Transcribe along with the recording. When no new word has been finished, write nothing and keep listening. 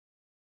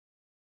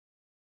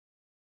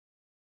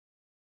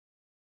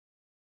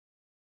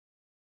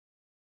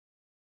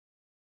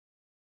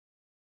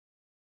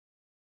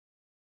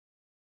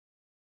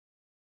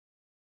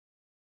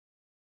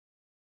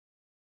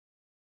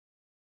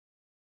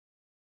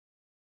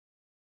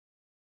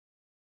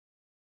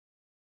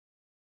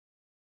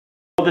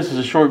This is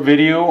a short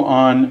video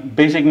on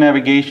basic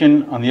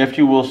navigation on the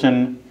FG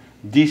Wilson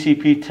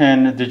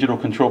DCP-10 digital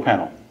control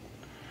panel.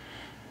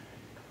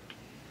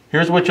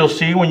 Here's what you'll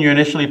see when you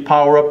initially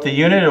power up the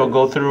unit. It'll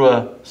go through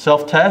a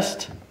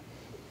self-test.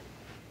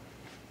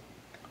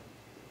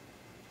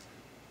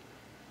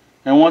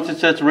 And once it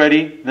sets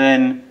ready,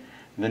 then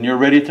you're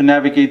ready to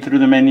navigate through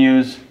the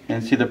menus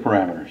and see the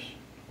parameters.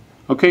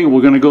 Okay,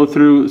 we're going to go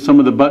through some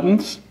of the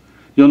buttons.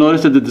 You'll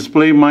notice that the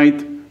display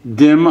might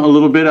dim a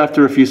little bit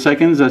after a few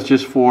seconds. That's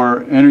just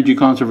for energy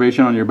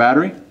conservation on your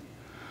battery.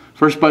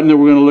 First button that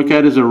we're going to look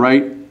at is the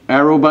right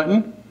arrow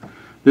button.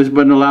 This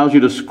button allows you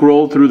to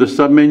scroll through the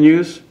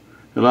submenus.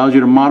 It allows you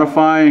to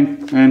modify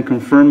and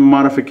confirm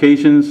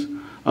modifications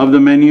of the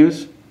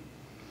menus.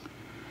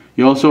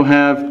 You also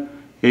have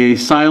a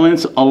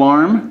silence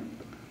alarm.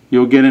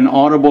 You'll get an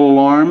audible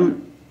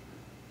alarm,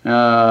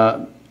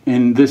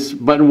 and this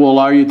button will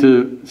allow you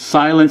to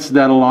silence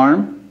that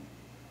alarm.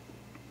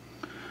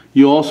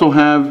 You also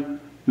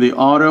have the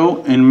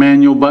auto and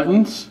manual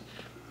buttons.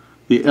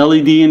 The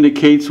LED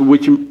indicates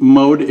which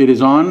mode it is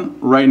on.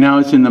 Right now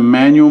it's in the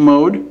manual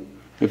mode.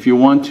 If you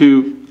want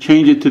to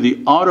change it to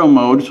the auto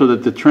mode so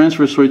that the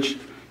transfer switch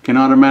can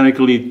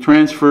automatically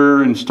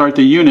transfer and start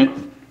the unit,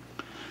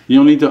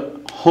 you'll need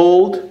to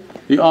hold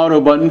the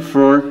auto button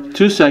for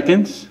 2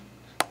 seconds.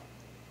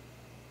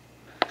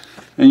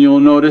 And you'll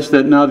notice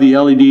that now the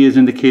LED is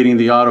indicating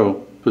the auto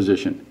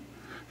position.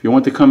 If you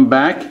want to come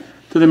back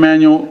to the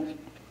manual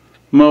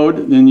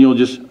mode, then you'll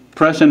just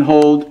press and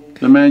hold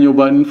the manual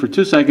button for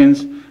 2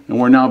 seconds, and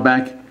we're now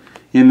back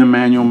in the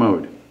manual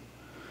mode.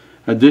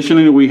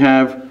 Additionally, we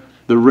have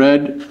the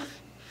red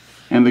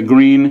and the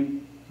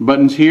green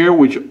buttons here,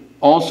 which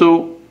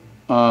also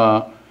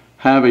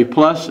have a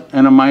plus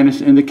and a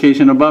minus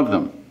indication above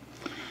them.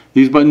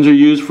 These buttons are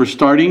used for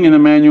starting in the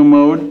manual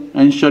mode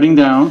and shutting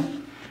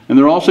down, and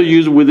they're also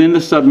used within the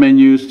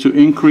submenus to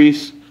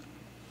increase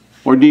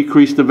or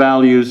decrease the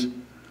values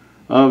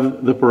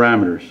of the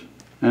parameters.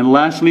 And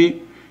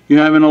lastly, you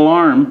have an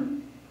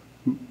alarm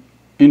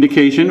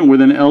indication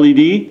with an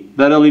LED.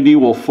 That LED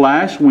will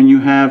flash when you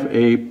have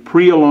a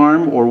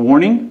pre-alarm or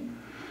warning,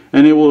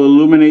 and it will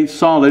illuminate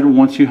solid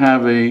once you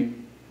have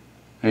an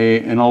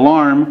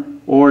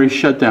alarm or a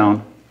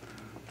shutdown.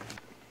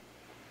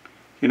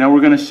 Okay, now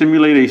we're going to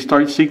simulate a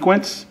start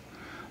sequence.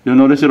 You'll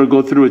notice it'll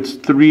go through its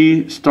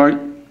 3 start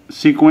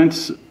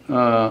sequence,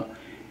 but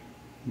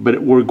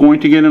we're going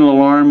to get an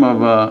alarm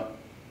of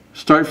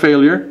start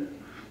failure,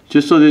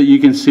 just so that you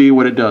can see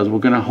what it does. We're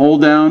going to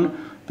hold down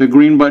the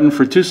green button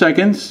for 2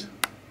 seconds,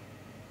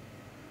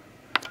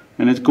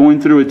 and it's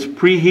going through its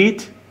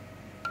preheat,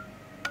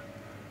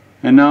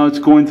 and now it's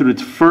going through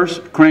its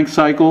first crank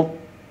cycle,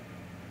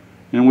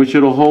 in which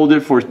it'll hold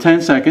it for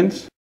 10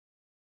 seconds,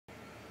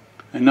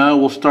 and now it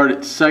will start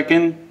its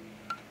second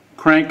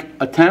crank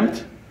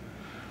attempt.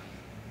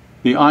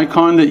 The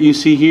icon that you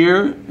see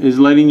here is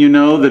letting you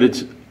know that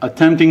it's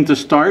attempting to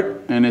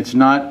start and it's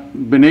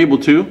not been able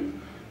to.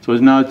 So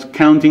now it's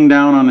counting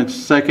down on its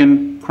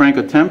second crank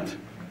attempt.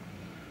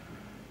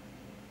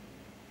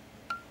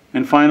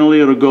 And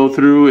finally it'll go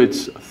through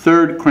its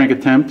third crank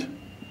attempt.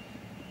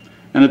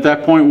 And at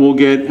that point we'll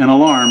get an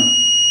alarm.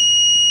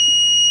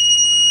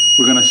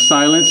 We're going to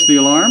silence the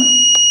alarm.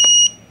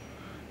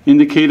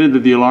 Indicated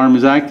that the alarm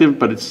is active,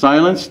 but it's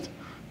silenced,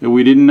 that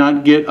we did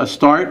not get a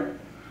start.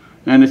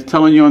 And it's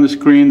telling you on the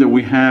screen that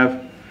we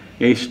have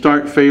a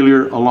start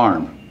failure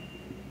alarm.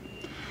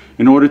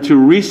 In order to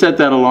reset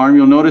that alarm,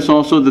 you'll notice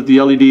also that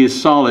the LED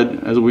is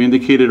solid, as we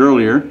indicated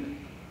earlier.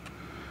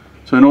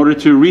 So in order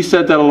to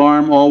reset that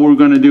alarm, all we're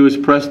going to do is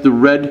press the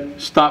red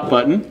stop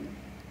button,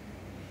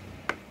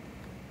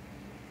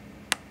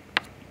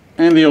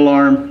 and the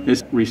alarm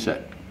is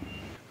reset.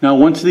 Now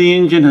once the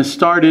engine has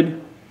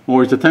started,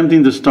 or is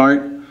attempting to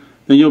start,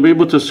 then you'll be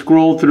able to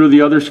scroll through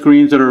the other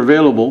screens that are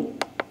available,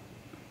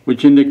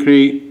 which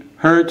indicate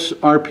hertz,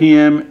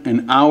 RPM,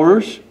 and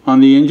hours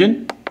on the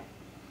engine,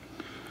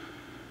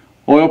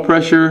 oil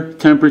pressure,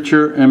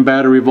 temperature, and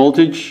battery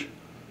voltage.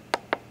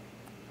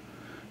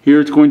 Here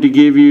it's going to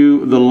give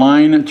you the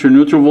line to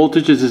neutral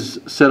voltage. This is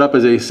set up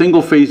as a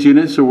single phase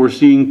unit, so we're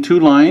seeing 2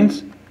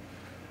 lines.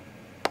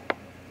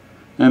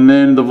 And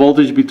then the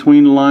voltage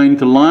between line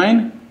to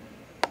line.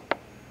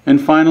 And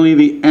finally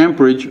the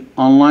amperage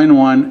on line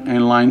 1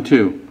 and line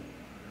 2.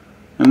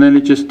 And then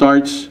it just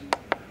starts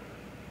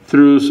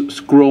through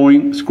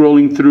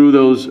scrolling through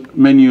those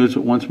menus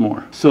once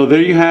more. So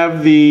there you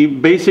have the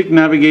basic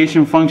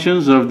navigation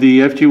functions of the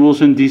FG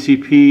Wilson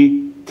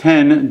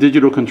DCP-10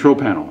 digital control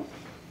panel.